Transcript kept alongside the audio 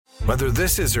Whether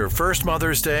this is her first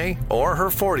Mother's Day or her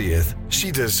 40th, she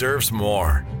deserves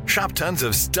more. Shop tons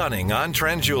of stunning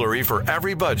on-trend jewelry for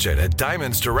every budget at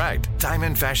Diamonds Direct.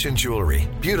 Diamond fashion jewelry,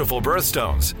 beautiful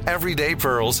birthstones, everyday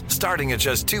pearls starting at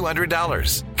just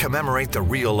 $200. Commemorate the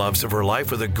real loves of her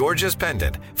life with a gorgeous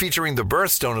pendant featuring the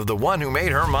birthstone of the one who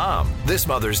made her mom. This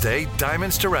Mother's Day,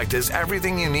 Diamonds Direct is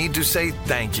everything you need to say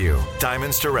thank you.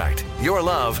 Diamonds Direct. Your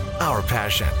love, our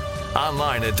passion.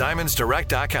 Online at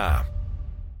diamondsdirect.com.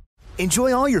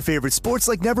 Enjoy all your favorite sports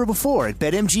like never before at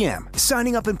BetMGM.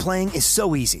 Signing up and playing is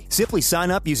so easy. Simply sign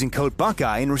up using code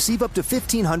Buckeye and receive up to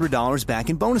 $1,500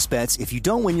 back in bonus bets if you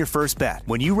don't win your first bet.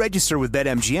 When you register with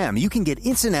BetMGM, you can get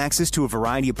instant access to a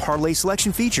variety of parlay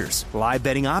selection features, live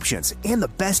betting options, and the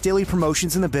best daily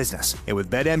promotions in the business. And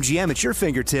with BetMGM at your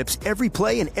fingertips, every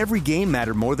play and every game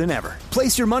matter more than ever.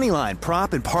 Place your moneyline,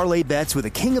 prop, and parlay bets with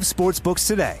the king of sportsbooks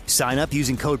today. Sign up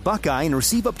using code Buckeye and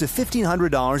receive up to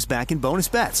 $1,500 back in bonus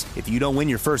bets if you don't win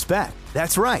your first bet.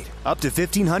 That's right, up to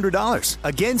 $1,500.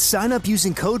 Again, sign up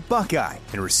using code Buckeye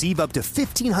and receive up to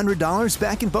 $1,500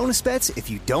 back in bonus bets if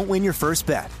you don't win your first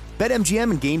bet.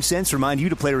 BetMGM and GameSense remind you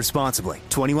to play responsibly.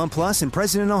 21 plus and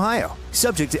present in Ohio.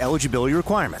 Subject to eligibility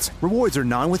requirements. Rewards are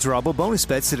non-withdrawable bonus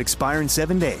bets that expire in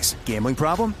 7 days. Gambling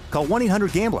problem? Call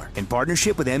 1-800-GAMBLER in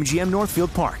partnership with MGM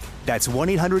Northfield Park. That's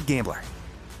 1-800-GAMBLER.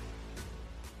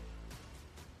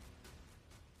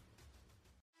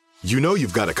 You know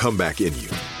you've got a comeback in you.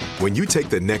 When you take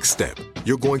the next step,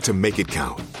 you're going to make it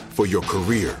count. For your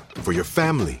career, for your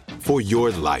family, for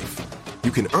your life. You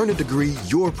can earn a degree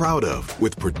you're proud of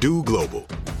with Purdue Global.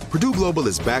 Purdue Global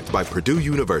is backed by Purdue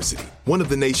University, one of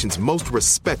the nation's most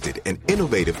respected and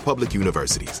innovative public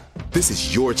universities. This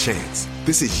is your chance.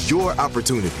 This is your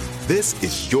opportunity. This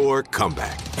is your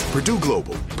comeback. Purdue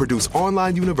Global, Purdue's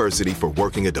online university for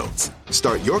working adults.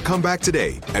 Start your comeback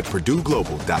today at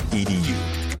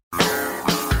purdueglobal.edu.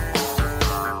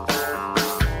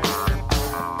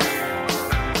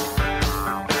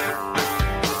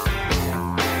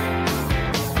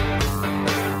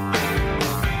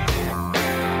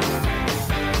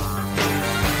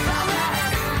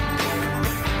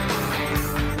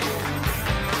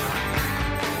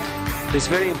 It's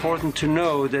very important to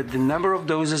know that the number of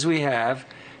doses we have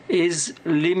is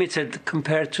limited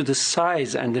compared to the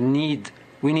size and the need.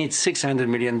 We need 600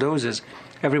 million doses.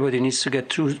 Everybody needs to get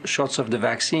 2 shots of the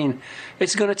vaccine.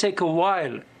 It's going to take a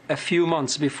while, a few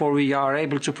months, before we are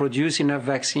able to produce enough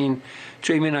vaccine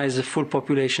to immunize the full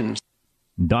population.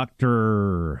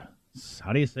 Dr.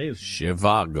 How do you say it?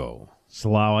 Zhivago.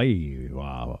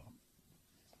 Slawi,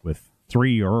 with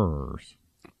 3 R's.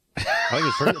 I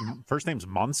think his first name's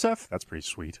Monsef. That's pretty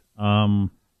sweet. Yeah,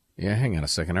 hang on a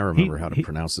second. I remember how to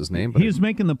pronounce his name. But he was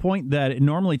making the point that it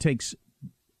normally takes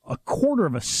a quarter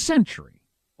of a century,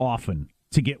 often,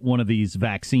 to get one of these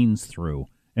vaccines through,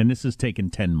 and this has taken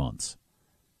 10 months,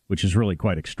 which is really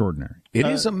quite extraordinary. It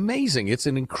is amazing. It's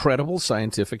an incredible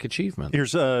scientific achievement.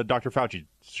 Here's Dr. Fauci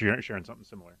sharing something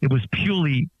similar. It was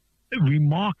purely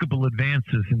remarkable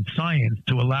advances in science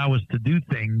to allow us to do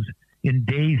things in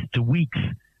days to weeks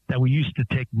that we used to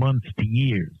take months to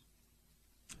years.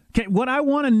 Okay, what I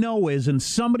want to know is, and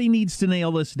somebody needs to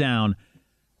nail this down,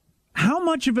 how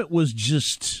much of it was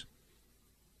just,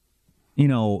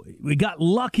 we got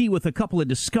lucky with a couple of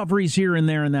discoveries here and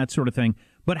there and that sort of thing,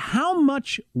 but how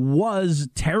much was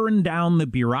tearing down the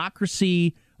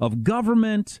bureaucracy of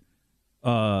government,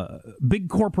 big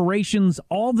corporations,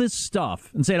 all this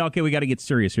stuff, and saying, okay, we got to get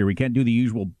serious here. We can't do the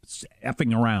usual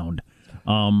effing around.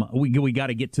 We got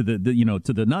to get to the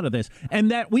to the nut of this,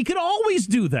 and that we could always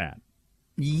do that.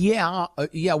 Yeah,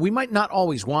 we might not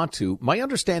always want to. My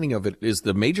understanding of it is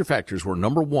the major factors were,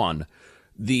 number one,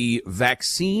 the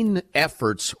vaccine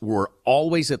efforts were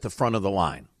always at the front of the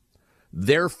line.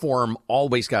 Their form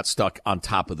always got stuck on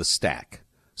top of the stack.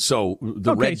 So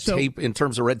red tape, in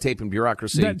terms of red tape and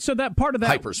bureaucracy, that part of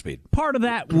that hyperspeed. Part of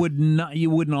that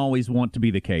you wouldn't always want to be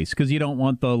the case, because you don't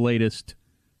want the latest.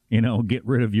 Get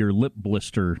rid of your lip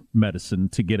blister medicine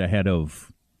to get ahead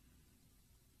of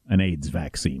an AIDS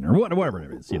vaccine or whatever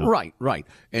it is. Right.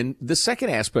 And the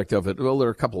second aspect of it, well, there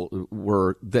are a couple,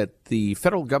 were that the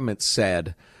federal government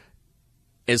said,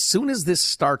 as soon as this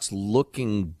starts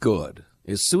looking good,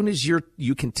 as soon as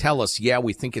you can tell us, yeah,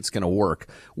 we think it's going to work,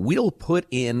 we'll put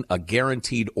in a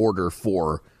guaranteed order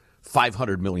for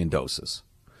 500 million doses.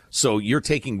 So you're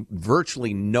taking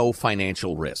virtually no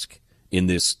financial risk in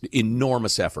this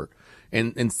enormous effort.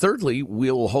 And thirdly,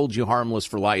 we'll hold you harmless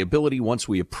for liability once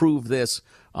we approve this.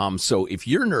 So if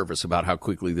you're nervous about how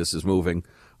quickly this is moving,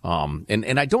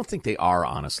 and I don't think they are,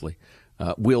 honestly,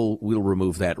 we'll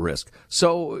remove that risk.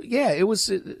 So yeah, it was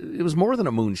more than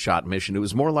a moonshot mission. It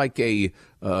was more like a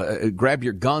grab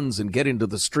your guns and get into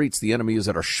the streets. The enemy is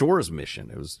at our shores mission.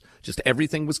 It was just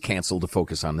everything was canceled to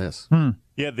focus on this.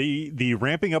 Yeah, the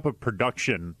ramping up of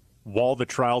production while the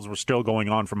trials were still going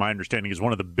on, from my understanding, is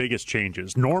one of the biggest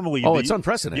changes. Normally, it's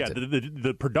unprecedented. Yeah,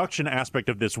 the production aspect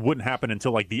of this wouldn't happen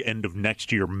until like the end of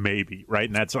next year, maybe, right?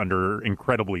 And that's under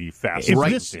incredibly fast.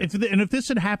 If this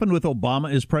had happened with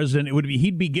Obama as president,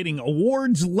 he'd be getting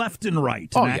awards left and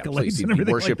right, and accolades and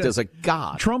everything worshipped like that. as a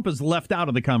god. Trump is left out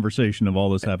of the conversation of all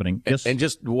this happening. Yes. And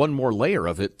just one more layer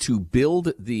of it, to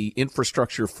build the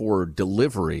infrastructure for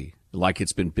delivery like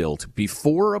it's been built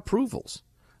before approvals.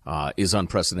 Is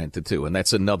unprecedented, too. And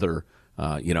that's another,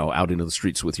 out into the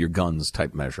streets with your guns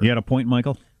type measure. You had a point,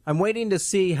 Michael? I'm waiting to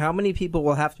see how many people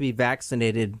will have to be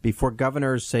vaccinated before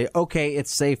governors say, okay,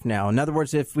 it's safe now. In other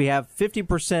words, if we have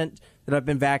 50% that have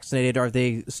been vaccinated, are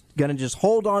they going to just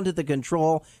hold on to the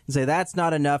control and say, that's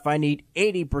not enough, I need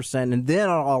 80%, and then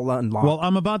I'll unlock? Well,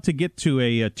 I'm about to get to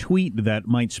a tweet that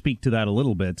might speak to that a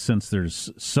little bit, since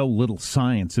there's so little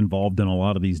science involved in a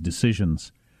lot of these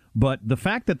decisions. But the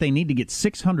fact that they need to get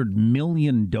 600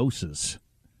 million doses,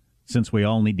 since we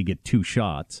all need to get 2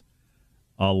 shots,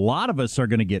 a lot of us are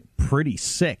going to get pretty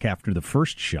sick after the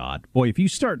first shot. Boy,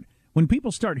 when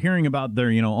people start hearing about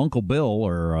their, Uncle Bill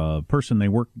or a person they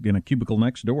work in a cubicle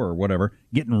next door or whatever,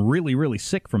 getting really, really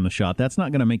sick from the shot, that's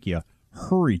not going to make you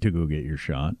hurry to go get your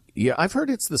shot. Yeah, I've heard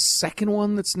it's the second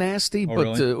one that's nasty, but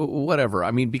really? Whatever.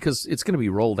 I mean, because it's going to be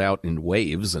rolled out in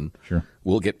waves, and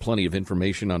we'll get plenty of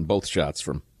information on both shots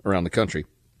from around the country.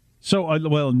 So,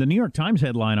 the New York Times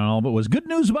headline on all of it was good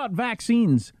news about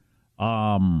vaccines.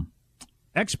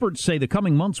 Experts say the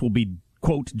coming months will be,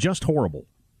 quote, just horrible.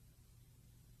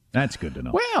 That's good to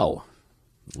know. Well,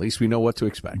 at least we know what to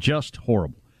expect. Just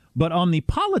horrible. But on the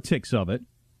politics of it,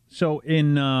 so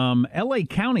in L.A.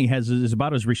 County is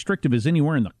about as restrictive as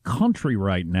anywhere in the country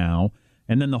right now.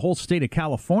 And then the whole state of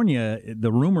California,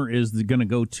 the rumor is going to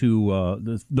go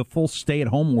to the full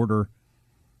stay-at-home order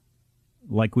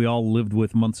like we all lived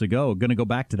with months ago. Going to go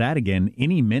back to that again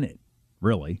any minute,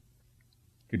 really.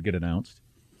 Could get announced.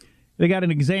 They got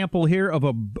an example here of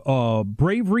a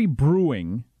Bravery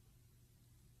Brewing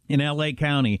in L.A.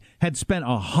 County had spent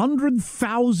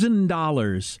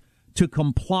 $100,000 to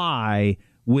comply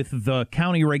with the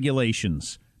county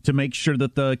regulations to make sure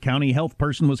that the county health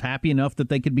person was happy enough that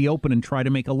they could be open and try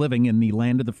to make a living in the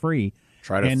land of the free.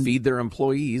 Try to feed their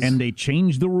employees. And they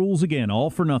changed the rules again,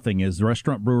 all for nothing, as the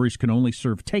restaurant breweries can only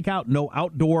serve takeout, no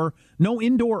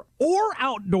indoor or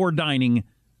outdoor dining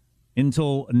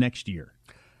until next year.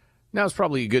 Now it's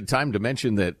probably a good time to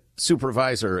mention that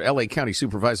L.A. County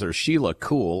Supervisor Sheila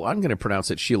Kuhl, I'm going to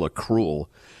pronounce it Sheila Krull.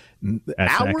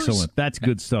 That's excellent. That's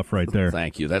good stuff right there.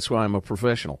 Thank you. That's why I'm a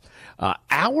professional.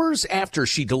 Hours after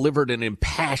she delivered an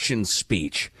impassioned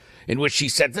speech in which she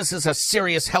said, this is a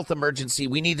serious health emergency.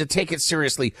 We need to take it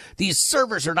seriously. These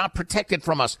servers are not protected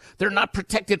from us. They're not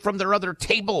protected from their other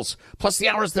tables. Plus the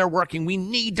hours they're working. We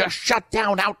need to shut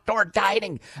down outdoor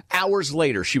dining. Hours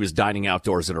later, she was dining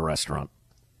outdoors at a restaurant.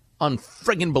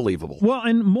 Unfriggin' believable. Well,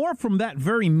 and more from that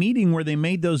very meeting where they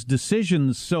made those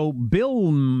decisions. So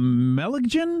Bill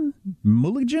Mulligan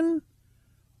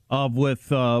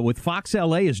with Fox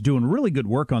LA is doing really good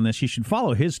work on this. You should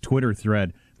follow his Twitter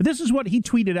thread. But this is what he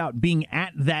tweeted out being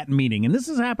at that meeting. And this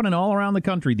is happening all around the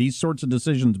country, these sorts of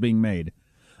decisions being made.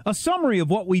 A summary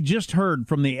of what we just heard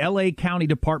from the L.A. County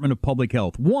Department of Public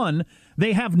Health. 1,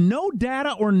 they have no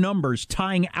data or numbers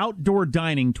tying outdoor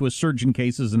dining to a surge in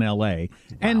cases in L.A.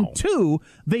 Wow. And 2,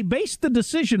 they based the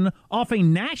decision off a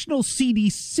national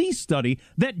CDC study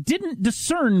that didn't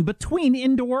discern between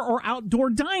indoor or outdoor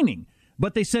dining.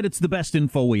 But they said it's the best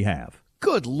info we have.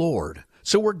 Good Lord.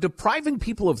 So we're depriving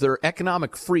people of their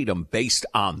economic freedom based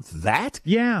on that?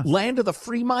 Yeah. Land of the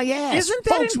free, my ass. Isn't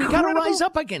that Folks, incredible? we got to rise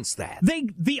up against that.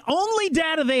 The only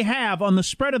data they have on the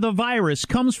spread of the virus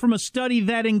comes from a study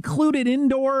that included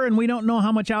indoor, and we don't know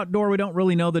how much outdoor. We don't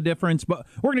really know the difference, but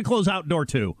we're going to close outdoor,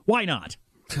 too. Why not?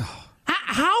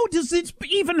 How does this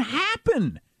even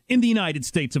happen in the United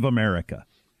States of America?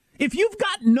 If you've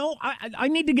got I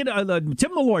need to get Tim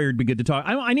the lawyer would be good to talk.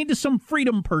 I need some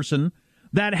freedom person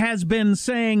that has been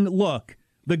saying, look,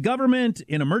 the government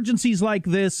in emergencies like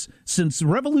this, since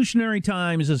revolutionary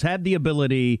times, has had the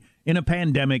ability in a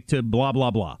pandemic to blah, blah,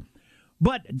 blah.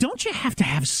 But don't you have to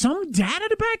have some data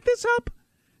to back this up?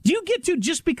 Do you get to,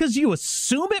 just because you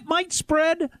assume it might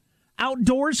spread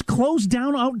outdoors, close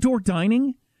down outdoor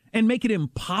dining and make it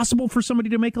impossible for somebody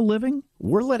to make a living?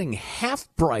 We're letting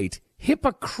half-bright,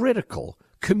 hypocritical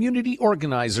community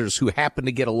organizers who happen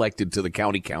to get elected to the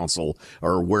county council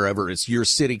or wherever it's your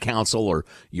city council or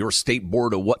your state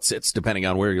board of what sits, depending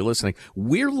on where you're listening.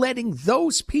 We're letting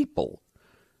those people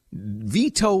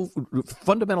veto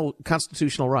fundamental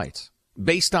constitutional rights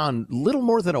based on little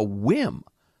more than a whim.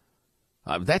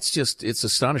 It's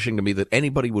astonishing to me that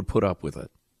anybody would put up with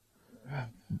it.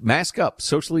 Mask up,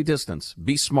 socially distance,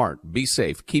 be smart, be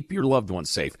safe, keep your loved ones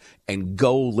safe, and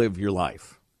go live your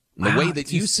life in the way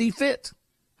that you see fit.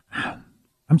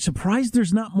 I'm surprised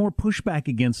there's not more pushback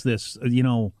against this.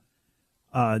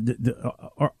 Are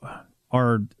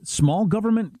small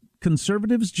government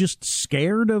conservatives just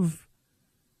scared of?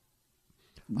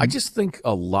 I just think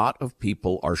a lot of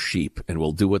people are sheep and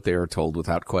will do what they are told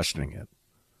without questioning it.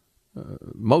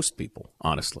 Most people,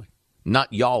 honestly.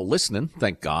 Not y'all listening,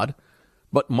 thank God.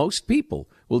 But most people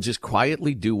will just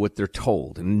quietly do what they're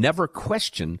told and never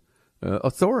question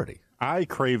authority. I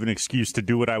crave an excuse to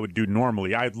do what I would do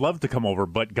normally. I'd love to come over,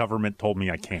 but government told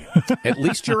me I can't. At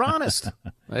least you're honest.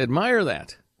 I admire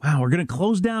that. Wow, we're going to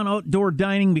close down outdoor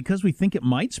dining because we think it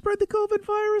might spread the COVID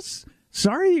virus?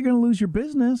 Sorry, you're going to lose your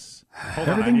business. Hold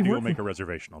on, I need to go make a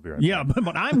reservation. I'll be right back. Yeah,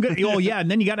 but I'm good. Oh, yeah, and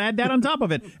then you got to add that on top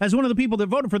of it. As one of the people that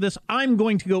voted for this, I'm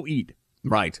going to go eat.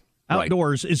 Right.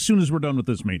 Outdoors as soon as we're done with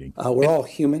this meeting. We're all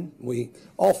human. We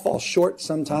all fall short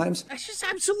sometimes. It's just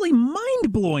absolutely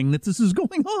mind-blowing that this is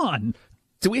going on.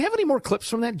 Do we have any more clips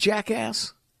from that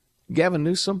jackass, Gavin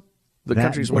Newsom? The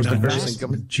country's most embarrassing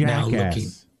government. Now looking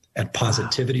at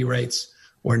positivity rates.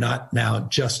 We're not now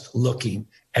just looking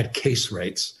at case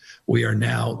rates. We are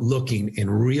now looking in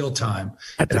real time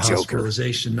at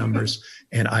hospitalization numbers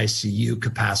and ICU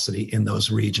capacity in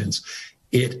those regions.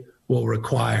 It will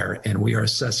require, and we are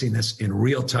assessing this in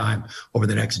real time over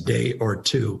the next day or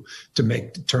two, to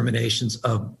make determinations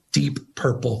of deep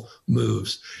purple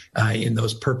moves in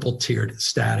those purple tiered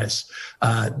status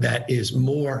that is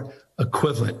more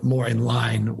equivalent, more in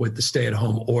line with the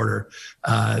stay-at-home order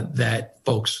that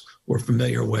folks were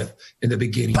familiar with in the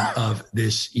beginning of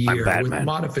this year, with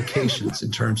modifications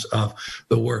in terms of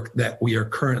the work that we are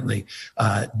currently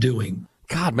doing.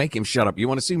 God, make him shut up. You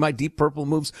want to see my deep purple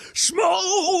moves?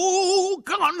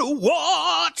 Smoke on the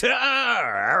water.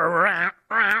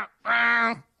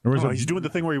 He's doing the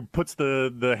thing where he puts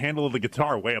the handle of the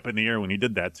guitar way up in the air when he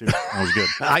did that, too. That was good.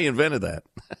 I invented that.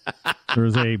 There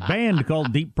was a band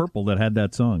called Deep Purple that had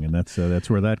that song, and that's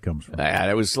where that comes from.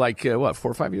 It was like, 4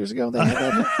 or 5 years ago they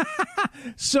had that?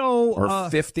 So, or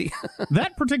 50.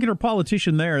 That particular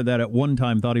politician there that at one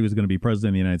time thought he was going to be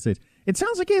president of the United States, it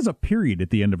sounds like he has a period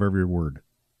at the end of every word.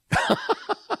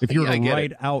 If you were to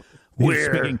write out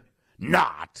We're speaking.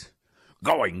 not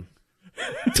going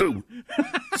to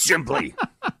simply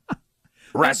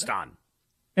rest on.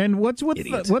 And what's with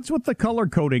the color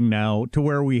coding now to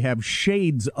where we have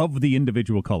shades of the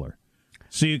individual color?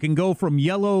 So you can go from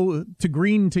yellow to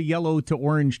green to yellow to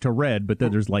orange to red, but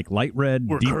then there's like light red,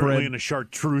 We're deep currently red. in a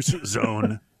chartreuse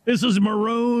zone. This is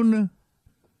maroon.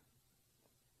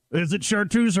 Is it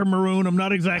chartreuse or maroon? I'm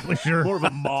not exactly sure. More of a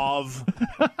mauve.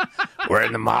 We're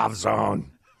in the mauve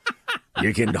zone.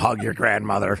 You can hug your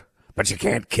grandmother, but you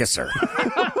can't kiss her.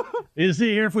 You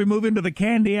see here, if we move into the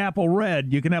candy apple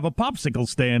red, you can have a popsicle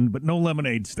stand, but no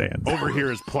lemonade stand. Over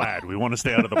here is plaid. We want to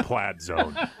stay out of the plaid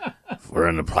zone. We're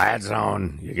in the plaid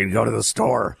zone. You can go to the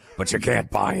store, but you can't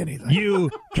buy anything. You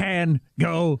can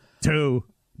go to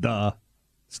the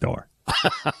store.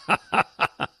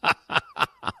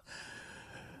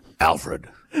 Alfred,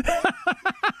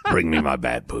 bring me my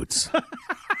bad boots.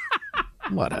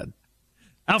 What a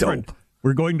Alfred, dope.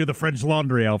 We're going to the French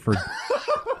Laundry, Alfred.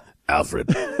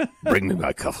 Alfred, bring me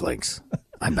my cufflinks.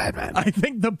 I'm Batman. I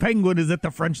think the penguin is at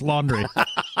the French Laundry.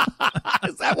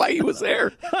 Is that why he was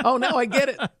there? Oh, now I get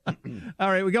it. All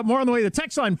right, we got more on the way. The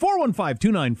text line,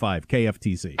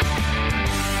 415-295-KFTC.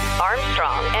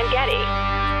 Armstrong and Getty.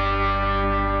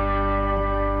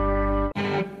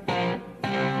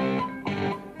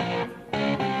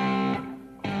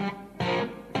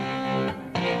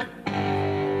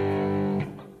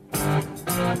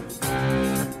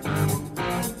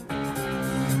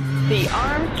 The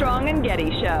Armstrong and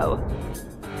Getty Show.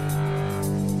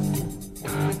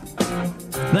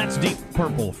 That's Deep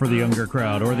Purple for the younger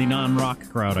crowd, or the non-rock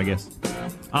crowd, I guess.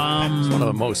 It's one of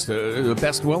the most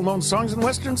best well-known songs in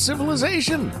Western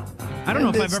civilization. I don't know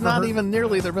if I've it's ever not heard, even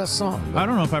nearly their best song. I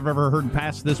don't know if I've ever heard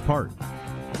past this part.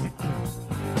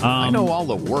 I know all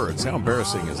the words. How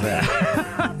embarrassing is that?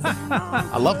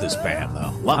 I love this band,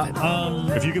 though. Love it.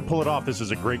 If you can pull it off, this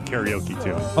is a great karaoke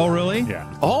tune. Oh, really? Yeah.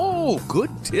 Oh, good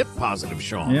tip, Positive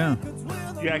Sean. Yeah.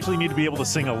 You actually need to be able to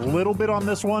sing a little bit on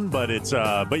this one, but it's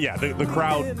but yeah, the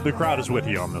crowd is with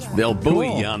you on this one. They'll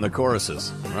buoy you on the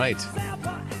choruses, right?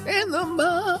 And the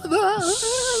mother.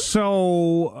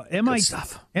 So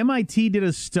MIT did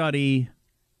a study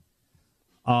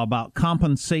about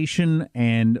compensation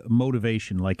and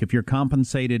motivation. Like, if you're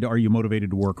compensated, are you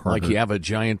motivated to work harder? Like you have a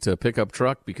giant pickup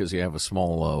truck because you have a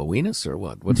small weenus, or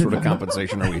what? What sort of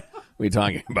compensation are we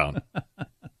talking about?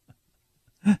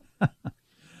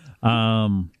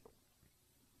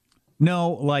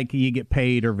 No, like you get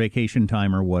paid or vacation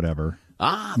time or whatever.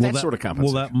 That sort of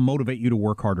compensation. Will that motivate you to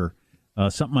work harder?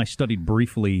 Something I studied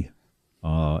briefly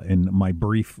in my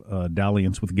brief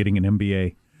dalliance with getting an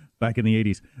MBA back in the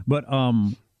 80s. But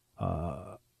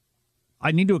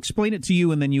I need to explain it to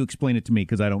you, and then you explain it to me,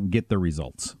 because I don't get the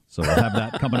results. So I'll have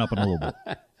that coming up in a little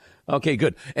bit. Okay,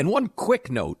 good. And one quick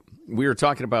note. We were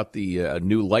talking about the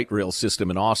new light rail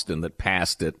system in Austin that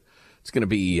passed it. It's going to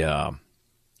be,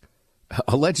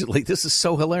 allegedly, this is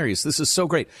so hilarious. This is so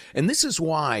great. And this is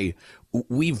why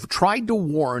we've tried to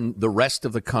warn the rest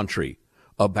of the country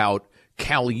about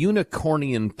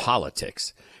Cal-unicornian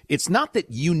politics. It's not that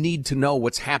you need to know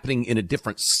what's happening in a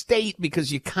different state,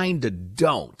 because you kind of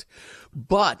don't.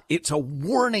 But it's a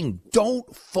warning.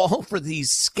 Don't fall for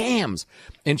these scams.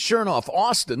 And sure enough,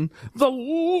 Austin, the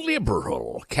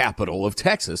liberal capital of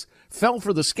Texas, fell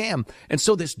for the scam. And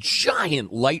so this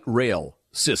giant light rail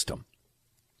system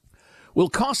will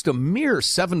cost a mere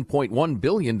 $7.1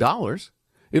 billion.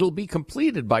 It'll be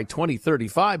completed by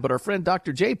 2035. But our friend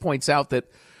Dr. J points out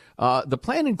that the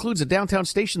plan includes a downtown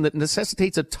station that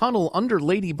necessitates a tunnel under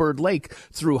Lady Bird Lake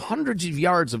through hundreds of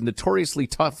yards of notoriously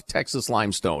tough Texas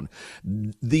limestone.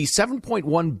 The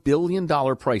 $7.1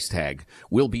 billion price tag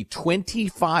will be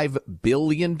 $25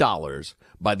 billion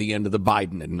by the end of the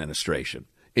Biden administration.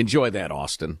 Enjoy that,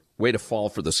 Austin. Way to fall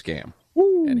for the scam.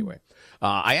 Woo. Anyway,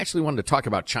 I actually wanted to talk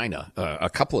about China, a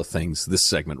couple of things this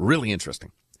segment. Really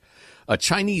interesting. A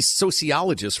Chinese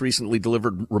sociologist recently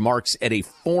delivered remarks at a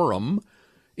forum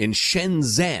in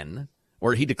Shenzhen,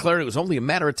 where he declared it was only a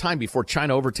matter of time before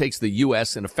China overtakes the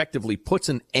U.S. and effectively puts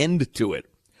an end to it.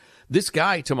 This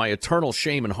guy, to my eternal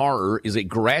shame and horror, is a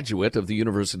graduate of the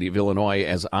University of Illinois,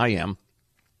 as I am.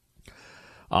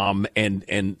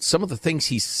 And some of the things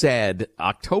he said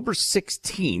October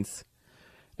 16th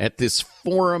at this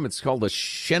forum, it's called the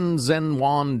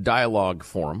Shenzhen Dialogue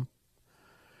Forum.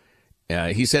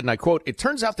 He said, and I quote, "It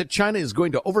turns out that China is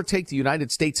going to overtake the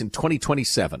United States in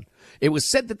 2027. It was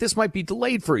said that this might be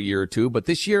delayed for a year or two, but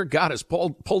this year God has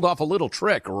pulled off a little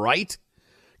trick, right?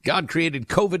 God created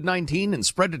COVID-19 and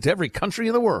spread it to every country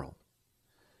in the world."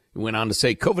 He went on to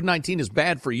say, "COVID-19 is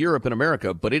bad for Europe and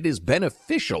America, but it is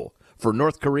beneficial for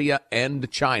North Korea and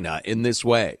China in this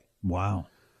way." Wow.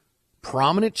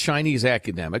 Prominent Chinese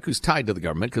academic who's tied to the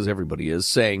government, because everybody is,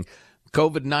 saying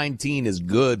COVID-19 is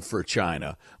good for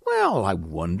China. Well, I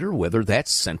wonder whether that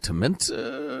sentiment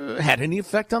had any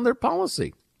effect on their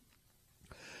policy.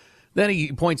 Then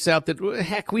he points out that,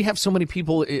 heck, we have so many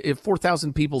people. If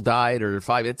 4,000 people died or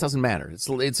 5, it doesn't matter.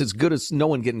 It's as good as no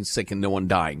one getting sick and no one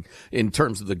dying in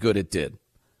terms of the good it did.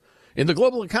 In the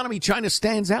global economy, China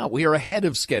stands out. We are ahead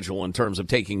of schedule in terms of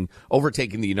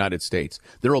overtaking the United States.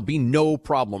 There will be no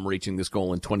problem reaching this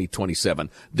goal in 2027.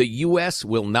 The U.S.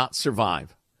 will not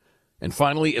survive. And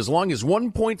finally, as long as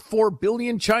 1.4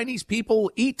 billion Chinese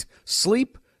people eat,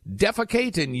 sleep,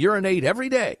 defecate, and urinate every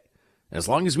day, as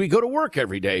long as we go to work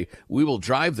every day, we will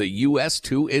drive the U.S.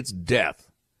 to its death.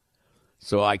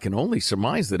 So I can only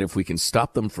surmise that if we can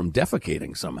stop them from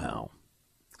defecating somehow.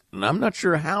 And I'm not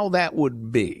sure how that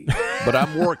would be, but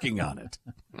I'm working on it.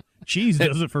 Cheese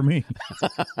does it for me.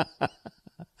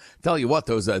 Tell you what,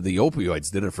 the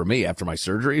opioids did it for me after my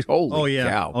surgery. Holy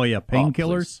cow. Oh, yeah.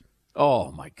 Painkillers.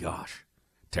 Oh, my gosh.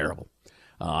 Terrible.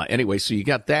 Anyway, so you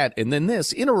got that. And then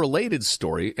this, in a related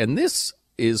story, and this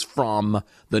is from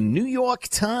the New York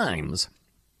Times.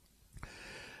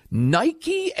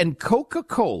 Nike and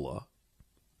Coca-Cola.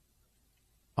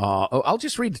 I'll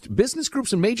just read it. Business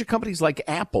groups and major companies like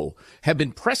Apple have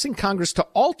been pressing Congress to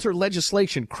alter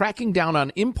legislation cracking down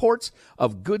on imports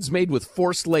of goods made with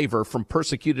forced labor from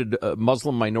persecuted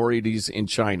Muslim minorities in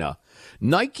China.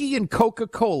 Nike and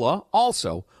Coca-Cola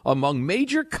also among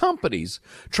major companies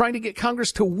trying to get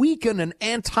Congress to weaken an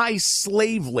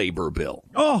anti-slave labor bill.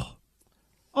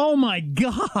 Oh, my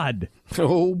God.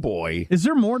 Oh, boy. Is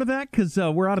there more to that? Because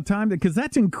we're out of time. Because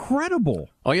that's incredible.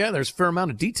 Oh, yeah, there's a fair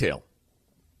amount of detail.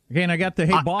 Okay, and I got the,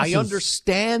 hey, bosses. I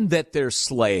understand that they're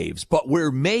slaves, but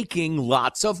we're making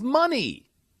lots of money.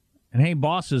 And hey,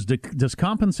 bosses, does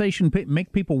compensation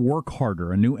make people work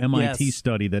harder? A new MIT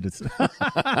study that it's...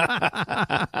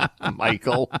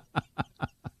 Michael.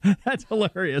 That's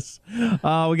hilarious.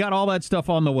 We got all that stuff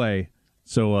on the way,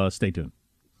 so stay tuned.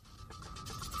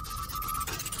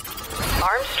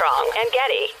 Armstrong and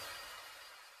Getty.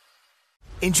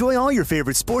 Enjoy all your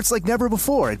favorite sports like never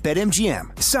before at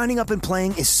BetMGM. Signing up and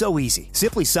playing is so easy.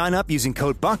 Simply sign up using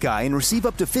code Buckeye and receive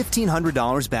up to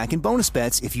 $1,500 back in bonus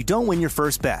bets if you don't win your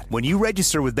first bet. When you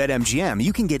register with BetMGM,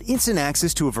 you can get instant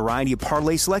access to a variety of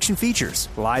parlay selection features,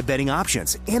 live betting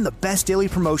options, and the best daily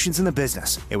promotions in the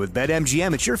business. And with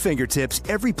BetMGM at your fingertips,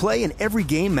 every play and every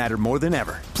game matter more than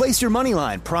ever. Place your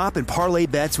moneyline, prop, and parlay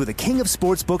bets with the king of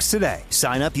sportsbooks today.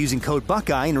 Sign up using code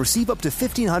Buckeye and receive up to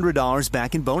 $1,500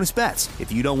 back in bonus bets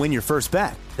if you don't win your first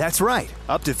bet. That's right,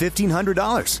 up to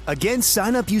 $1,500. Again,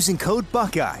 sign up using code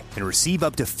Buckeye and receive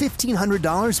up to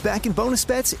 $1,500 back in bonus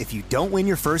bets if you don't win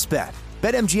your first bet.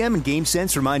 BetMGM and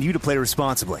GameSense remind you to play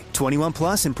responsibly. 21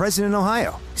 plus and present in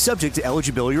Ohio. Subject to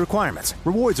eligibility requirements.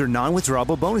 Rewards are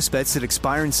non-withdrawable bonus bets that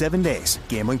expire in 7 days.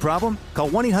 Gambling problem? Call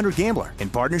 1-800-GAMBLER in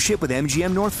partnership with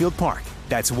MGM Northfield Park.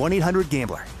 That's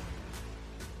 1-800-GAMBLER.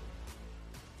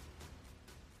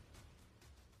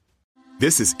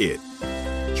 This is it.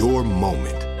 Your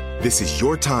moment. This is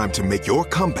your time to make your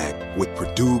comeback with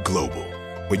Purdue Global.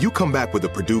 When you come back with a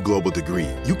Purdue Global degree,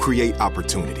 you create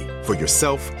opportunity for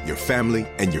yourself, your family,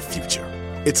 and your future.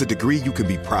 It's a degree you can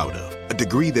be proud of, a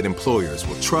degree that employers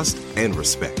will trust and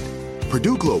respect.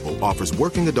 Purdue Global offers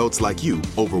working adults like you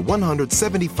over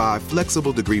 175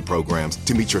 flexible degree programs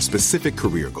to meet your specific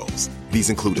career goals.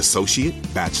 These include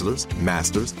associate, bachelor's,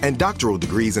 master's, and doctoral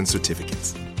degrees and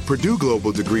certificates. Purdue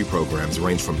Global degree programs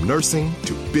range from nursing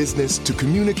to business to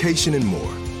communication and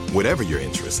more. Whatever your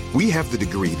interest, we have the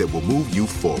degree that will move you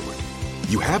forward.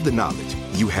 You have the knowledge,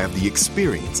 you have the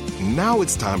experience. Now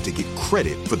it's time to get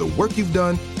credit for the work you've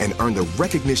done and earn the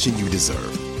recognition you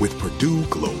deserve with Purdue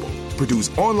Global, Purdue's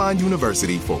online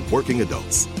university for working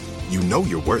adults. You know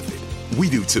you're worth it. We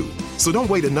do too. So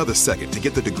don't wait another second to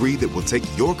get the degree that will take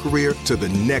your career to the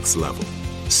next level.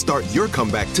 Start your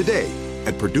comeback today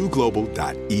at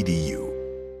purdueglobal.edu.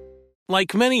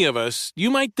 Like many of us, you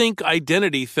might think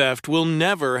identity theft will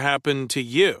never happen to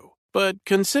you. But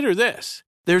consider this.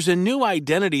 There's a new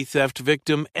identity theft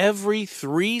victim every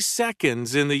 3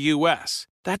 seconds in the U.S.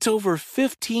 That's over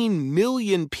 15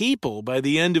 million people by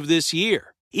the end of this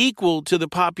year, equal to the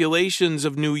populations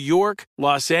of New York,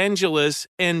 Los Angeles,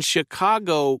 and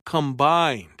Chicago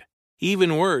combined.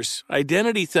 Even worse,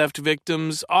 identity theft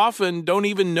victims often don't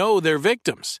even know they're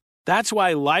victims. That's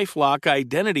why LifeLock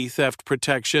Identity Theft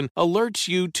Protection alerts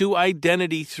you to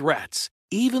identity threats,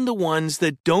 even the ones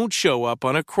that don't show up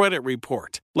on a credit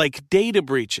report, like data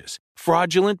breaches,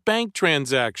 fraudulent bank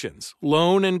transactions,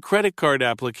 loan and credit card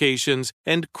applications,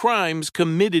 and crimes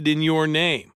committed in your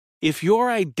name. If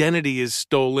your identity is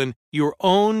stolen, your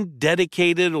own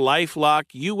dedicated LifeLock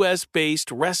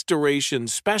U.S.-based restoration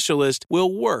specialist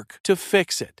will work to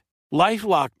fix it.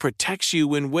 LifeLock protects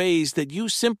you in ways that you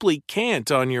simply can't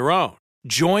on your own.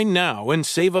 Join now and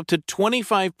save up to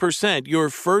 25% your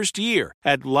first year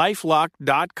at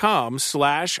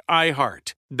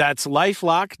LifeLock.com/iHeart. That's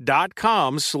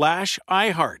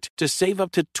LifeLock.com/iHeart to save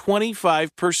up to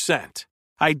 25%.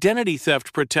 Identity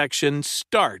theft protection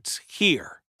starts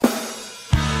here.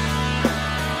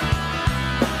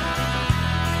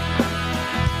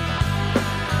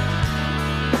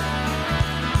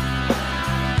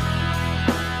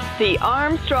 The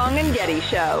Armstrong and Getty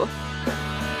Show.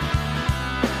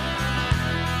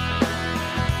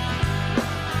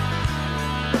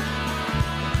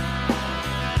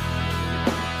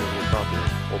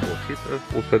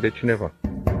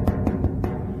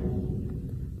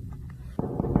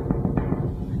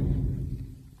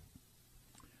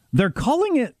 They're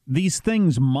calling these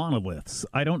things monoliths.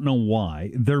 I don't know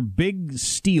why. They're big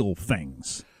steel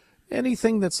things.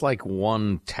 Anything that's like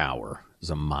one tower is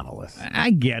a monolith.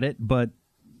 I get it, but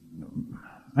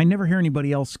I never hear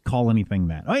anybody else call anything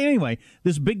that. Anyway,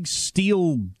 this big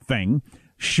steel thing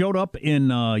showed up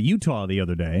in Utah the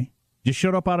other day. Just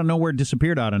showed up out of nowhere,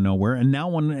 disappeared out of nowhere, and now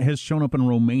one has shown up in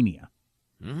Romania.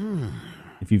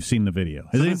 If you've seen the video.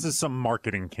 So this is some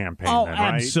marketing campaign, oh, then,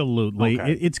 right? Absolutely.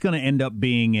 Okay. It's going to end up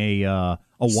being a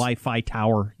Wi-Fi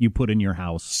tower you put in your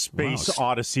house. Space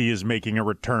Odyssey is making a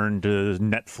return to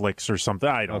Netflix or something.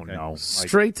 I don't know.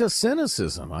 Straight to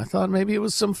cynicism. I thought maybe it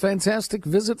was some fantastic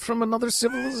visit from another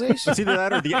civilization. It's either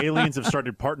that or the aliens have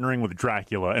started partnering with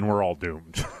Dracula and we're all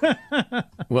doomed.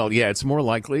 Well, yeah, it's more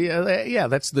likely.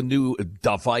 That's the new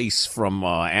device from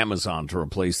Amazon to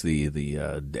replace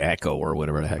the Echo or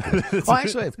whatever the heck it is. Oh,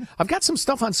 actually, I've got some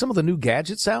stuff on some of the new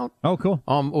gadgets out. Oh, cool.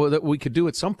 That we could do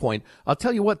at some point. I'll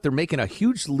tell you what, they're making a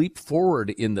huge leap forward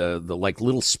in the like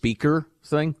little speaker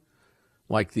thing.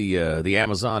 like the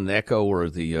Amazon Echo or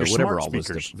the whatever all this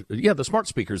stuff. Yeah, the smart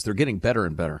speakers, they're getting better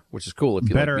and better, which is cool if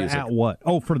you better like music. At what?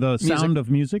 Oh, for the sound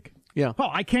of music? Yeah. Oh,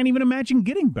 I can't even imagine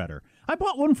getting better. I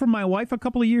bought one for my wife a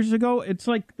couple of years ago. It's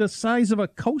like the size of a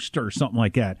coaster or something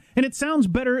like that. And it sounds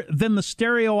better than the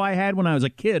stereo I had when I was a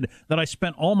kid that I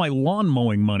spent all my lawn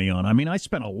mowing money on. I mean, I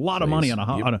spent a lot of money on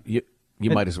a...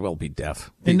 You might as well be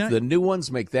deaf. The new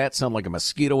ones make that sound like a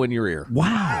mosquito in your ear.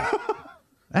 Wow.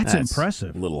 That's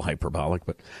impressive. A little hyperbolic,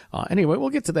 but anyway, we'll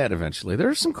get to that eventually. There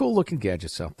are some cool-looking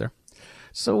gadgets out there.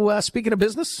 So speaking of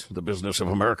business, the business of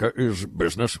America is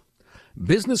business.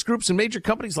 Business groups and major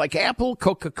companies like Apple,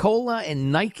 Coca-Cola,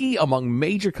 and Nike, among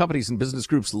major companies and business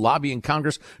groups lobbying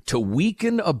Congress to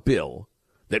weaken a bill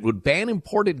that would ban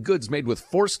imported goods made with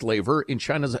forced labor in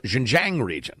China's Xinjiang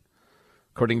region,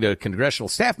 according to congressional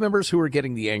staff members who are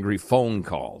getting the angry phone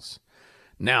calls.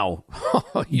 Now,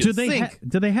 do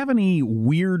they have any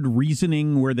weird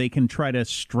reasoning where they can try to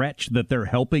stretch that they're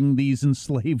helping these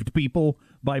enslaved people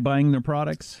by buying their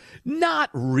products?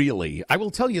 Not really. I will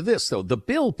tell you this, though. The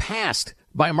bill passed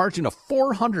by a margin of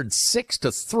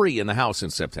 406-3 in the House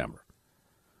in September.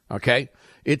 Okay?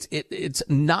 It's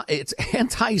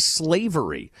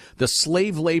anti-slavery. The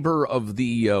slave labor of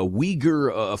the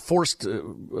Uyghur forced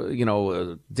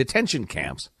detention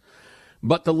camps.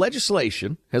 But the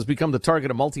legislation has become the target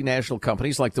of multinational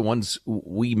companies like the ones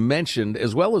we mentioned,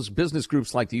 as well as business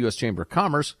groups like the U.S. Chamber of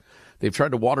Commerce. They've tried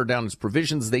to water down its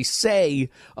provisions. They say,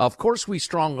 of course, we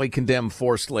strongly condemn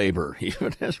forced labor,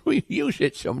 even as we use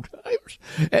it sometimes.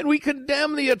 And we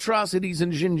condemn the atrocities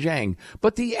in Xinjiang.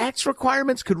 But the Act's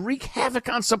requirements could wreak havoc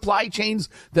on supply chains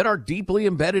that are deeply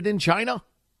embedded in China.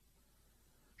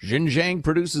 Xinjiang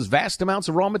produces vast amounts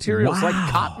of raw materials like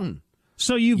cotton.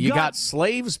 So you got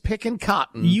slaves picking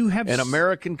cotton. And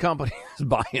American companies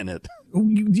buying it.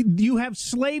 You have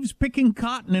slaves picking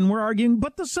cotton, and we're arguing,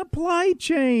 but the supply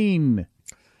chain.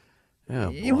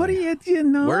 Oh, what do you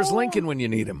know? Where's Lincoln when you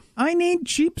need him? I need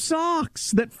cheap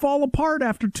socks that fall apart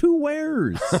after 2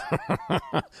 wears.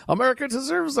 America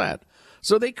deserves that.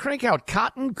 So they crank out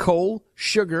cotton, coal,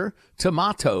 sugar,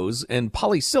 tomatoes, and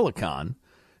polysilicon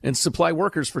and supply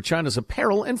workers for China's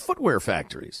apparel and footwear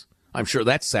factories. I'm sure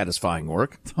that's satisfying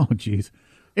work. Oh, geez.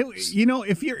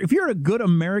 If you're a good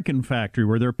American factory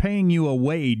where they're paying you a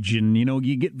wage and,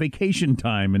 you get vacation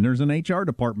time and there's an HR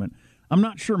department, I'm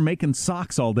not sure making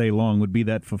socks all day long would be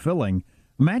that fulfilling.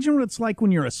 Imagine what it's like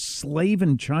when you're a slave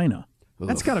in China.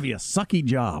 That's got to be a sucky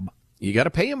job. You got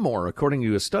to pay him more, according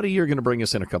to a study you're going to bring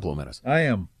us in a couple of minutes. I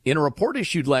am. In a report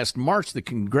issued last March, the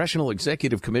Congressional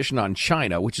Executive Commission on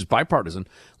China, which is bipartisan,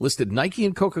 listed Nike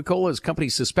and Coca-Cola as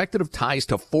companies suspected of ties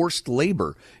to forced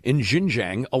labor in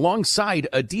Xinjiang, alongside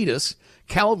Adidas,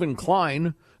 Calvin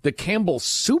Klein, the Campbell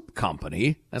Soup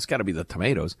Company, that's got to be the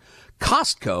tomatoes,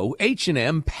 Costco,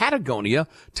 H&M, Patagonia,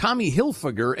 Tommy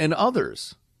Hilfiger, and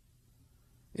others.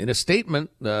 In a statement,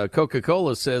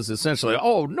 Coca-Cola says essentially,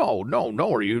 oh, no,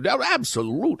 are you?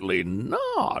 Absolutely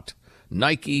not.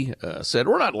 Nike said,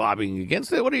 we're not lobbying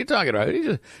against it. What are you talking about?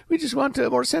 We just want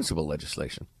more sensible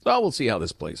legislation. So we'll see how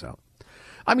this plays out.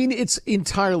 I mean, it's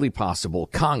entirely possible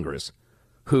Congress,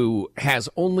 who has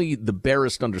only the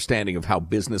barest understanding of how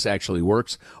business actually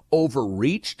works,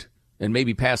 overreached and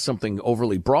maybe passed something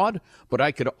overly broad. But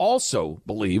I could also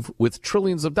believe, with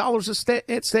trillions of dollars at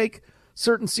stake,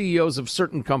 certain CEOs of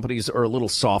certain companies are a little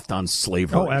soft on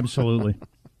slavery. Oh, absolutely.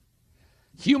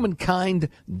 Humankind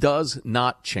does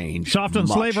not change. Soft on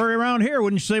much. Slavery around here,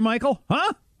 wouldn't you say, Michael?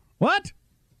 Huh? What?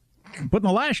 Putting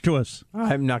the lash to us.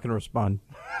 I'm not going to respond.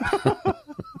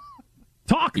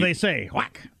 Talk, they say.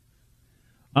 Whack.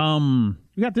 We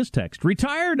got this text.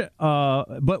 Retired,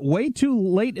 but way too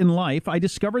late in life, I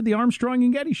discovered the Armstrong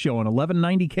and Getty Show on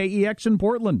 1190 KEX in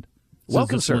Portland.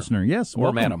 Welcome, sir. Listener. Yes,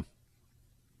 or madam.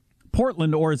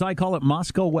 Portland, or as I call it,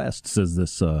 Moscow West, says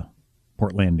this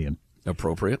Portlandian.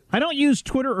 Appropriate. I don't use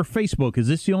Twitter or Facebook. Is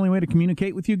this the only way to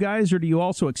communicate with you guys, or do you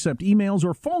also accept emails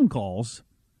or phone calls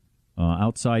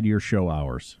outside your show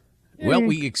hours? Well,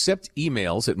 we accept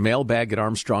emails at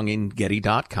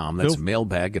mailbag@armstrongandgetty.com. That's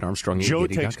mailbag@armstrongandgetty.com. Joe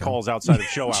takes calls outside of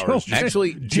show hours.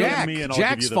 Actually,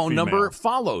 Jack's phone number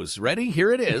follows. Ready?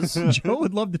 Here it is. Joe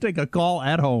would love to take a call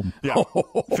at home. Yeah.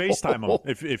 FaceTime him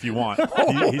if you want.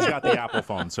 He's got the Apple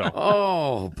phone. So.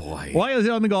 Oh, boy. While he's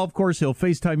on the golf course, he'll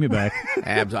FaceTime you back.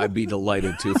 Abs, I'd be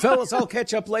delighted to. Fellas, I'll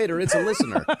catch up later. It's a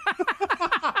listener.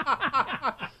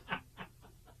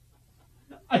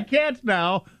 I can't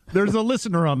now. There's a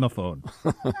listener on the phone.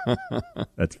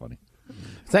 That's funny.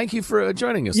 Thank you for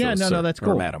joining us. Yeah, no, that's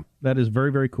cool. Madam. That is very,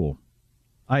 very cool.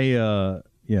 I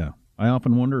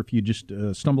often wonder if you just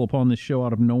stumble upon this show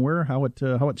out of nowhere, how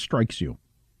it strikes you.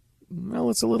 well,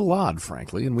 it's a little odd,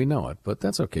 frankly, and we know it, but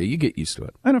that's okay. You get used to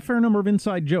it. And a fair number of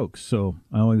inside jokes, so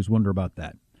I always wonder about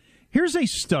that. Here's a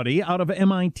study out of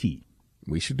MIT.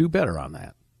 We should do better on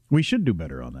that. We should do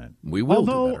better on that. We will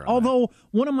do better on although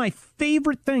one of my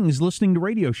favorite things listening to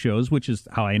radio shows, which is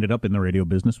how I ended up in the radio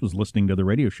business, was listening to the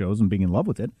radio shows and being in love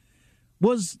with it,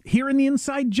 was hearing the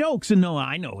inside jokes. And no,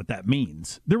 I know what that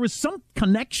means. There was some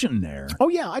connection there. Oh,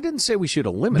 yeah, I didn't say we should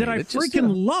eliminate that I it.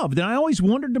 freaking loved. And I always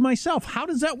wondered to myself, how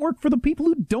does that work for the people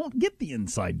who don't get the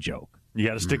inside joke? You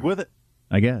got to stick with it.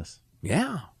 I guess.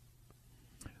 Yeah.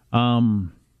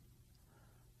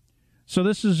 So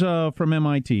this is from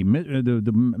MIT,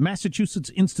 the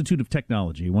Massachusetts Institute of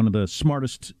Technology, one of the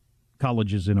smartest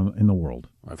colleges in the world.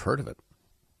 I've heard of it.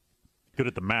 Good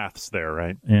at the maths there,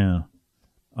 right? Yeah.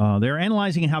 They're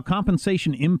analyzing how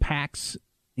compensation impacts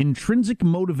intrinsic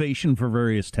motivation for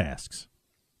various tasks.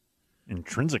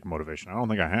 Intrinsic motivation? I don't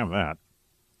think I have that.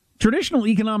 Traditional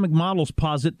economic models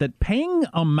posit that paying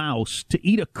a mouse to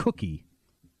eat a cookie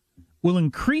will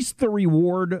increase the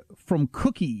reward from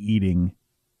cookie eating,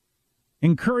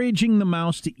 encouraging the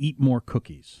mouse to eat more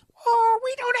cookies. Oh,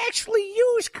 we don't actually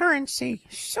use currency,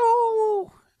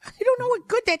 so I don't know what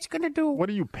good that's going to do. What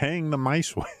are you paying the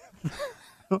mice with?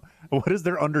 What is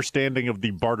their understanding of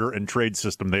the barter and trade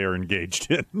system they are engaged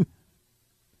in?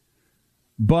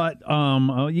 But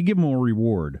you give them a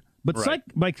reward. But, right.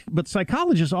 But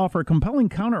psychologists offer a compelling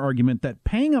counterargument that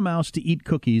paying a mouse to eat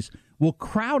cookies will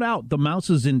crowd out the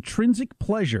mouse's intrinsic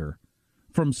pleasure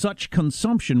from such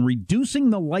consumption, reducing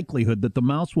the likelihood that the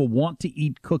mouse will want to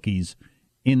eat cookies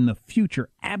in the future,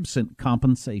 absent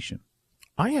compensation.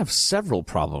 I have several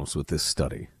problems with this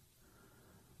study.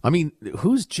 I mean,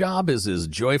 whose job is as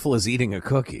joyful as eating a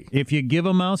cookie? If you give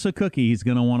a mouse a cookie, he's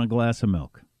going to want a glass of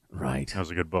milk. Right. That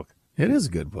was a good book. It is a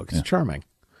good book. It's charming.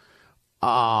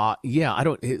 Yeah, I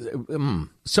don't...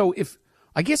 So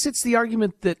I guess it's the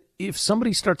argument that if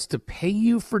somebody starts to pay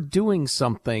you for doing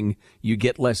something, you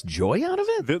get less joy out of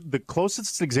it? The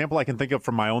closest example I can think of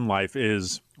from my own life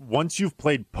is once you've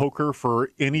played poker for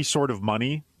any sort of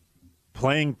money,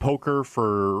 playing poker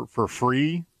for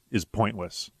free is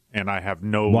pointless. And I have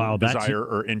no desire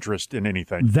or interest in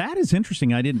anything. That is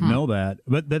interesting. I didn't know that.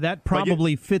 But that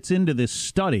probably fits into this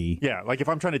study. Yeah, like if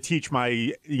I'm trying to teach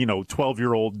my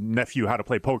 12-year-old nephew how to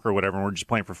play poker or whatever, and we're just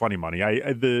playing for funny money,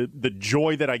 the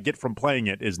joy that I get from playing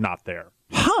it is not there.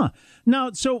 Huh.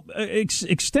 Now, so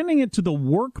extending it to the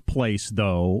workplace,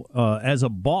 though, as a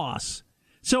boss.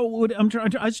 So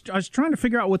I was trying to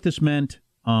figure out what this meant,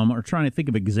 or trying to think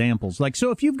of examples. Like, so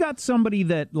if you've got somebody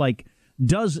that, like,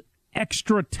 does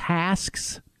extra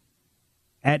tasks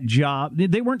at job.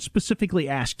 They weren't specifically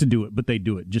asked to do it, but they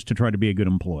do it just to try to be a good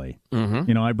employee.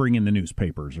 Mm-hmm. I bring in the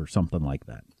newspapers or something like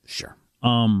that. Sure.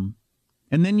 And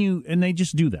they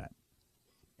just do that.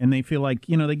 And they feel like,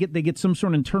 they get some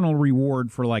sort of internal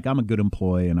reward for, like, I'm a good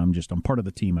employee and I'm part of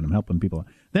the team and I'm helping people.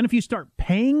 Then if you start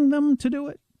paying them to do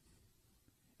it,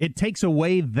 it takes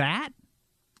away that.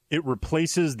 It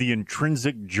replaces the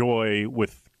intrinsic joy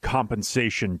with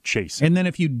compensation chasing. And then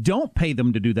if you don't pay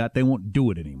them to do that, they won't do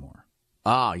it anymore.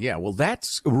 Ah, yeah. Well,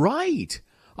 that's right.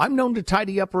 I'm known to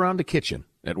tidy up around the kitchen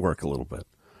at work a little bit.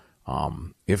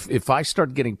 If I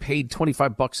start getting paid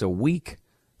 $25 a week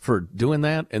for doing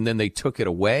that, and then they took it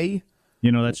away,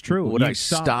 that's true. Would I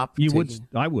stop? You would.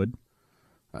 I would.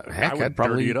 Heck, I would I'd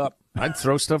probably dirty it up. I'd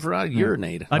throw stuff around,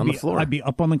 urinate on the floor. I'd be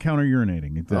up on the counter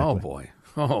urinating. Exactly.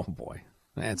 Oh boy.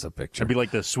 That's a picture. I'd be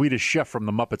like the Swedish chef from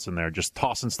the Muppets in there, just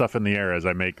tossing stuff in the air as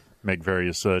I make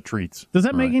various treats. Does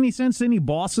that make any sense to any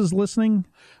bosses listening?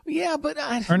 Yeah, but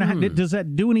does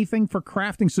that do anything for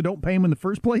crafting? So don't pay them in the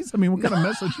first place. I mean, what kind of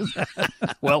message is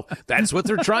that? Well, that's what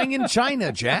they're trying in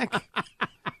China, Jack.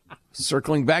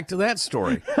 Circling back to that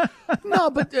story. No,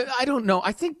 but I don't know.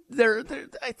 I think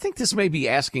I think this may be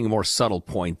asking a more subtle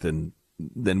point than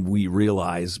we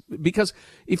realize, because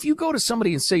if you go to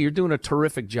somebody and say you're doing a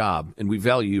terrific job and we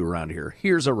value you around here,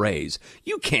 here's a raise,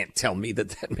 you can't tell me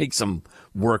that makes them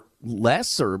work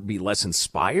less or be less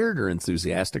inspired or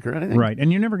enthusiastic or anything. Right,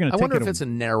 and you're never going to. I wonder if it's a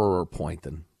narrower point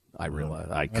than I realize.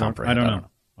 I comprehend.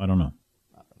 I don't know.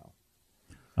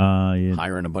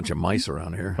 Hiring a bunch of mice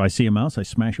around here. If I see a mouse, I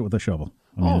smash it with a shovel.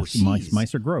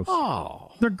 Mice are gross.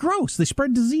 Oh, they're gross. They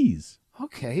spread disease.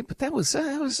 Okay, but that was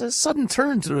a sudden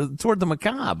turn toward the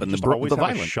macabre and the always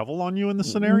violent. Have a shovel on you in the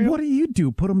scenario. What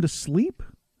do? Put them to sleep?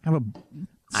 Have a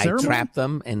ceremony? I trap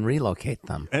them and relocate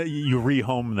them. You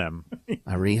rehome them.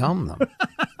 I rehome them.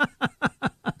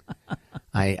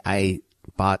 I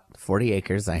bought 40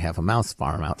 acres. I have a mouse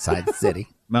farm outside the city.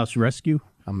 Mouse rescue?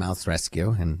 A mouse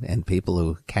rescue, and people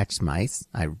who catch mice,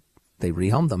 I They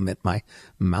rehomed them at my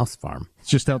mouse farm. It's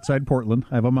just outside Portland.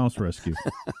 I have a mouse rescue.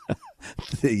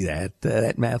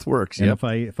 That math works. And Yep.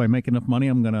 if I make enough money,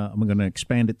 I'm gonna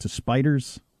expand it to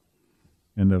spiders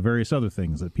and various other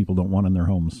things that people don't want in their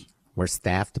homes. We're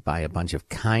staffed by a bunch of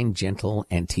kind, gentle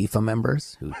Antifa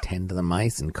members who tend to the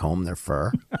mice and comb their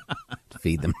fur,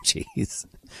 feed them cheese,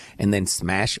 and then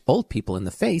smash old people in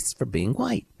the face for being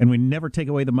white. And we never take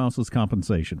away the mouse's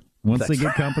compensation. Once they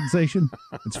get compensation,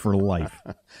 it's for life.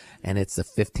 And it's a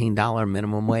 $15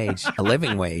 minimum wage, a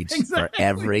living wage for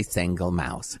every single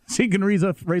mouse. So you can raise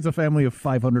a family of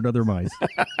 500 other mice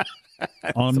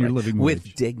on your living wage.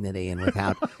 With dignity and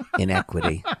without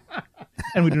inequity.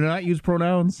 And we do not use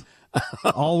pronouns.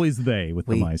 Always they with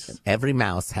the mice. Every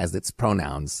mouse has its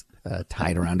pronouns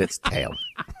tied around its tail.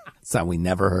 So we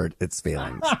never hurt its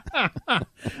feelings.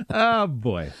 Oh,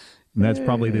 boy. And that's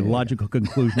probably the logical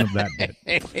conclusion of that bit.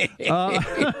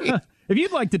 If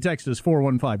you'd like to text us,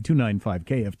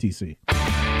 415-295-KFTC.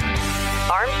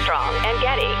 Armstrong and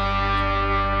Getty.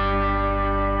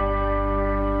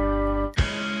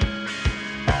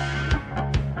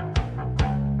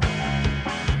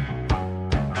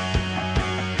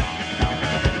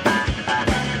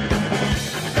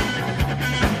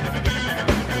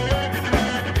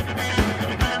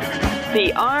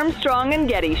 The Armstrong and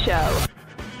Getty Show.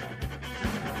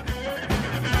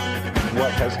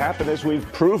 What has happened is we've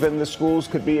proven the schools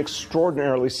could be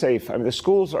extraordinarily safe. I mean, the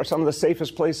schools are some of the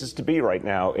safest places to be right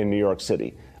now in New York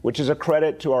City, which is a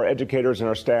credit to our educators and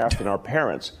our staff and our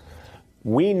parents.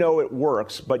 We know it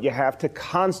works, but you have to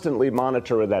constantly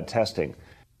monitor that testing.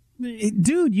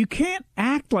 Dude, you can't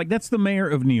act like that's the mayor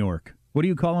of New York. What do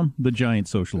you call him? The giant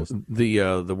socialist.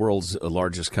 The world's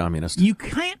largest communist. You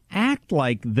can't act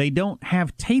like they don't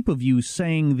have tape of you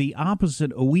saying the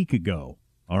opposite a week ago,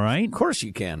 all right? Of course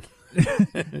you can.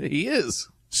 He is.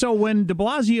 So when de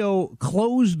Blasio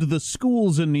closed the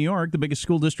schools in New York, the biggest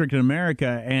school district in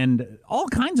America, and all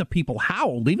kinds of people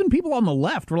howled, even people on the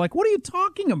left were like, what are you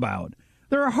talking about?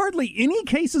 There are hardly any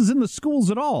cases in the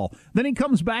schools at all. Then he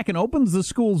comes back and opens the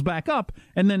schools back up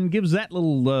and then gives that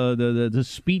little the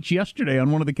speech yesterday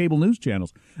on one of the cable news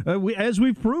channels. As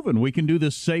we've proven, we can do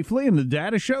this safely, and the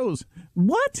data shows.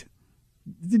 What?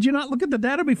 Did you not look at the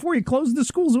data before you closed the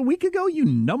schools a week ago, you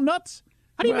numbnuts?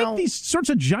 How do you make these sorts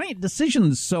of giant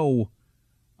decisions so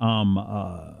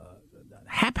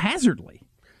haphazardly?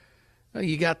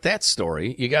 You got that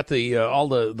story. You got the all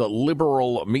the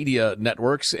liberal media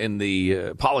networks and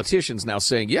the politicians now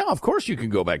saying, yeah, of course you can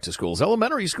go back to schools,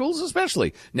 elementary schools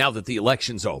especially, now that the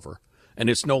election's over. And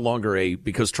it's no longer a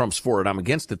because Trump's for it, I'm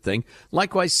against it thing.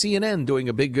 Likewise, CNN doing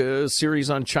a big series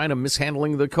on China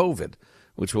mishandling the COVID,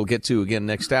 which we'll get to again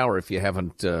next hour if you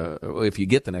haven't, if you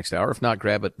get the next hour. If not,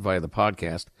 grab it via the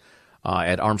podcast.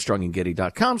 At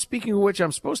ArmstrongandGetty.com. Speaking of which,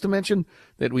 I'm supposed to mention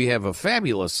that we have a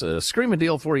fabulous screaming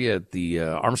deal for you at the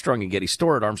Armstrong and Getty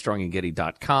store at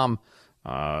ArmstrongandGetty.com.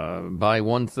 Buy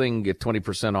one thing, get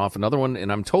 20% off another one.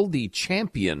 And I'm told the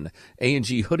Champion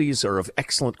A&G hoodies are of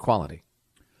excellent quality.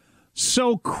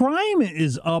 So crime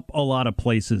is up a lot of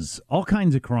places. All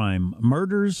kinds of crime.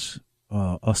 Murders,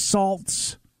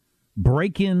 assaults,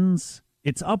 break-ins.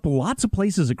 It's up lots of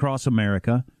places across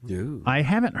America. Dude. I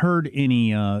haven't heard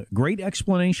any great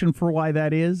explanation for why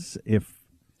that is. If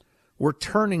we're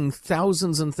turning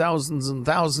thousands and thousands and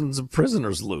thousands of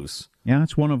prisoners loose. Yeah,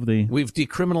 that's one of the... We've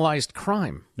decriminalized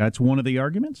crime. That's one of the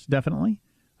arguments, definitely.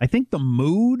 I think the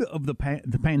mood of the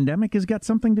pandemic has got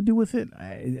something to do with it.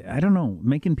 I don't know,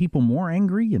 making people more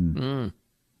angry and...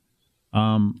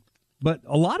 But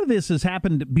a lot of this has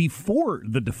happened before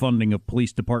the defunding of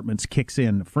police departments kicks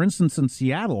in. For instance, in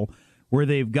Seattle, where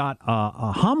they've got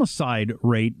a homicide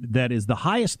rate that is the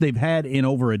highest they've had in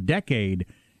over a decade,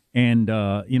 and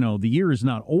the year is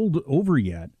not over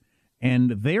yet, and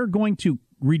they're going to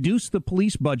reduce the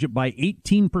police budget by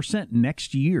 18%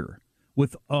 next year,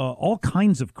 with all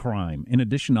kinds of crime, in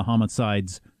addition to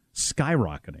homicides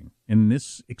skyrocketing. And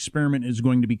this experiment is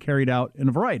going to be carried out in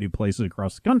a variety of places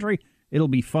across the country. It'll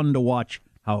be fun to watch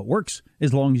how it works,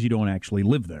 as long as you don't actually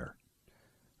live there.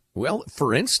 Well,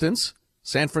 for instance,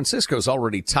 San Francisco's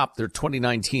already topped their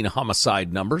 2019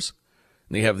 homicide numbers.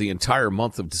 They have the entire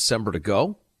month of December to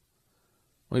go.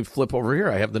 Let me flip over here.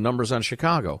 I have the numbers on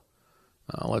Chicago.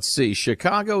 Let's see.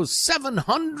 Chicago's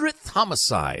 700th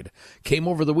homicide came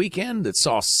over the weekend. It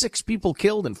saw 6 people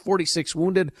killed and 46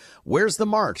 wounded. Where's the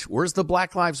march? Where's the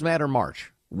Black Lives Matter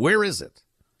march? Where is it?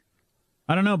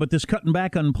 I don't know, but this cutting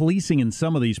back on policing in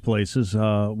some of these places,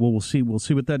 we'll see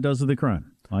what that does to the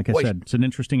crime. Like I said, it's an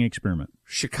interesting experiment.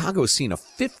 Chicago's seen a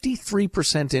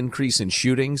 53% increase in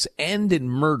shootings and in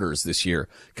murders this year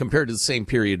compared to the same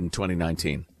period in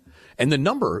 2019. And the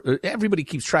number, everybody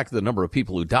keeps track of the number of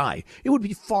people who die. It would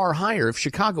be far higher if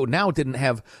Chicago now didn't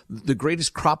have the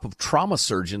greatest crop of trauma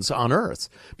surgeons on earth,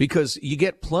 because you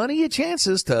get plenty of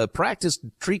chances to practice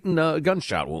treating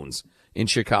gunshot wounds in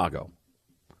Chicago.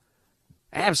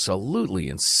 Absolutely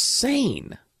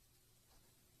insane.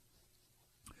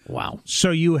 Wow.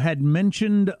 So you had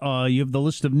mentioned you have the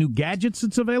list of new gadgets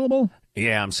that's available?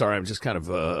 Yeah, I'm sorry. I'm just kind of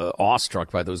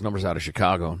awestruck by those numbers out of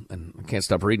Chicago, and I can't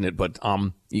stop reading it, but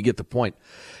you get the point.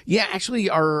 Yeah, actually,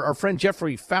 our friend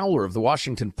Jeffrey Fowler of the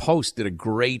Washington Post did a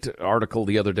great article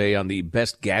the other day on the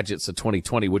best gadgets of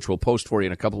 2020, which we'll post for you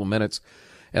in a couple of minutes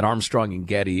at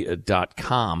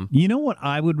ArmstrongandGetty.com. You know what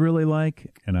I would really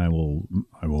like, and I will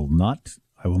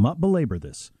not belabor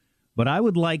this, but I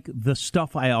would like the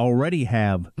stuff I already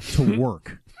have to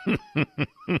work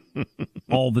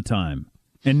all the time,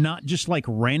 and not just like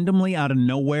randomly out of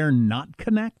nowhere not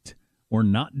connect or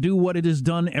not do what it has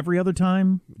done every other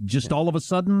time, just all of a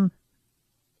sudden.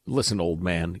 Listen, old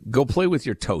man, go play with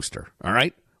your toaster, all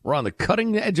right? We're on the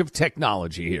cutting edge of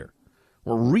technology here.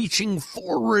 We're reaching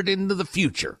forward into the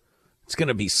future. It's going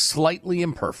to be slightly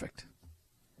imperfect.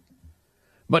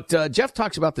 But Jeff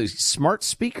talks about the smart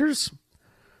speakers.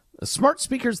 The smart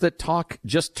speakers that talk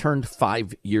just turned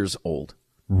 5 years old.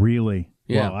 Really?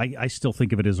 Yeah. Well, I still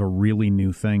think of it as a really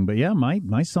new thing. But yeah,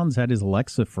 my son's had his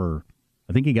Alexa for,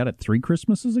 I think he got it 3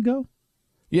 Christmases ago.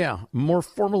 Yeah, more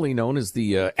formally known as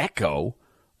the Echo.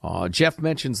 Jeff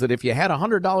mentions that if you had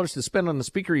 $100 to spend on the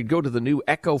speaker, you'd go to the new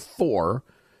Echo 4.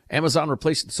 Amazon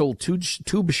replaced its old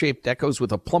tube-shaped Echoes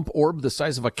with a plump orb the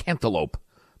size of a cantaloupe.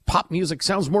 Pop music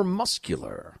sounds more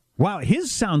muscular. Wow,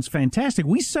 his sounds fantastic.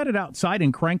 We set it outside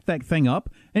and cranked that thing up,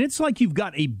 and it's like you've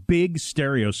got a big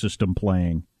stereo system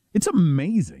playing. It's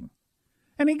amazing.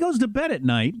 And he goes to bed at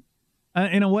night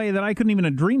in a way that I couldn't even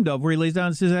have dreamed of, where he lays down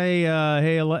and says, hey,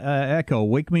 Echo,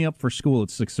 wake me up for school at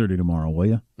 6:30 tomorrow, will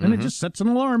you? And it just sets an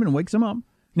alarm and wakes him up.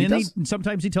 And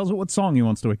sometimes he tells it what song he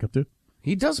wants to wake up to.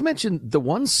 He does mention the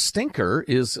one stinker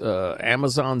is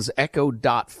Amazon's Echo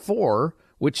Dot 4,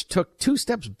 which took 2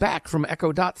 steps back from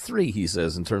Echo Dot 3, he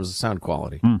says, in terms of sound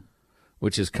quality,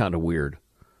 which is kind of weird.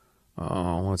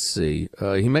 Let's see.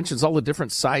 He mentions all the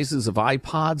different sizes of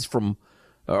iPods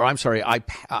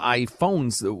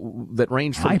iPhones that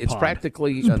range from, iPod. It's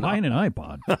practically... Who's buying an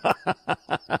iPod?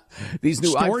 These new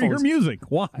Store iPhones. your music.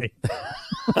 Why?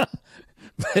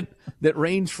 that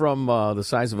range from the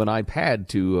size of an iPad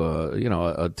to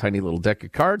a tiny little deck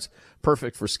of cards.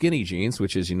 Perfect for skinny jeans,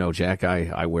 which, as you know, Jack,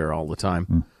 I wear all the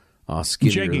time.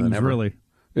 Skinnier Jeggings, than ever. really.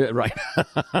 Yeah, right.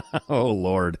 Oh,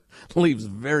 Lord. Leaves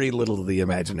very little to the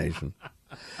imagination.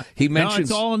 He mentions... No,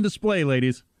 it's all on display,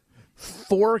 ladies.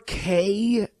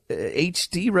 4K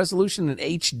HD resolution and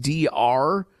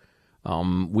HDR,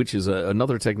 which is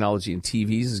another technology in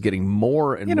TVs, is getting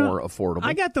more and more affordable.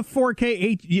 I got the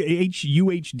 4K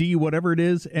UHD, whatever it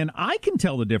is, and I can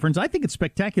tell the difference. I think it's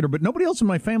spectacular, but nobody else in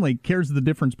my family cares the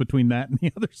difference between that and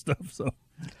the other stuff, so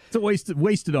it's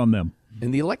wasted on them.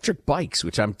 And the electric bikes,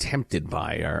 which I'm tempted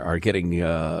by, are getting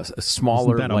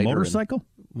smaller, Isn't that lighter, a motorcycle?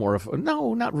 More of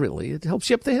no, not really. It helps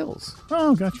you up the hills.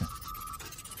 Oh, gotcha.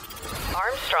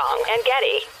 Armstrong and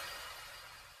Getty.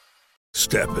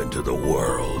 Step into the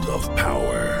world of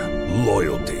power,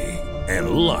 loyalty,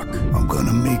 and luck. I'm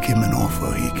gonna make him an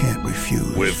offer he can't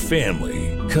refuse. With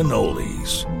family,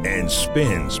 cannolis, and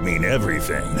spins mean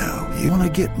everything. Now, you wanna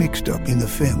get mixed up in the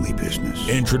family business.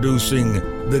 Introducing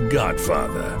The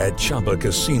Godfather at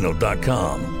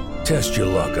ChumbaCasino.com. Test your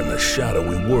luck in the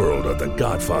shadowy world of The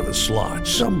Godfather slot.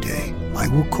 Someday, I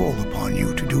will call upon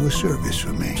you to do a service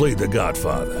for me. Play The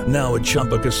Godfather, now at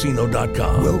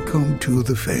ChumbaCasino.com. Welcome to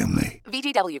the family.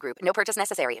 VGW Group. No purchase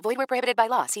necessary. Void where prohibited by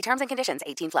law. See terms and conditions.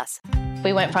 18+.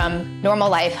 We went from normal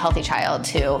life, healthy child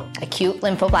to acute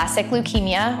lymphoblastic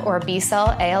leukemia, or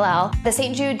B-cell ALL. The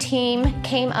St. Jude team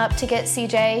came up to get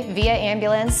CJ via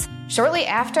ambulance. Shortly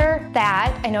after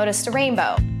that, I noticed a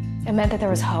rainbow. It meant that there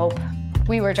was hope.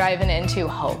 We were driving into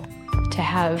hope. To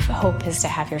have hope is to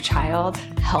have your child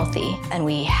healthy, and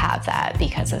we have that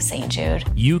because of St. Jude.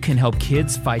 You can help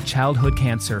kids fight childhood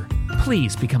cancer.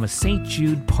 Please become a St.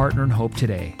 Jude Partner in Hope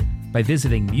today by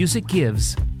visiting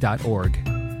musicgives.org.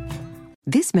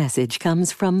 This message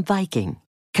comes from Viking,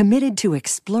 committed to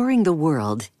exploring the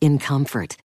world in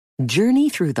comfort. Journey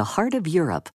through the heart of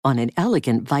Europe on an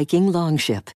elegant Viking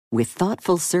longship with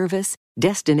thoughtful service,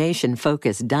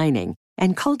 destination-focused dining,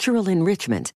 and cultural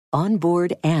enrichment on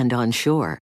board and on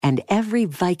shore. And every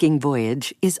Viking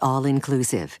voyage is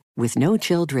all-inclusive, with no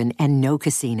children and no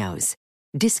casinos.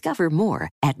 Discover more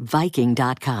at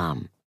Viking.com.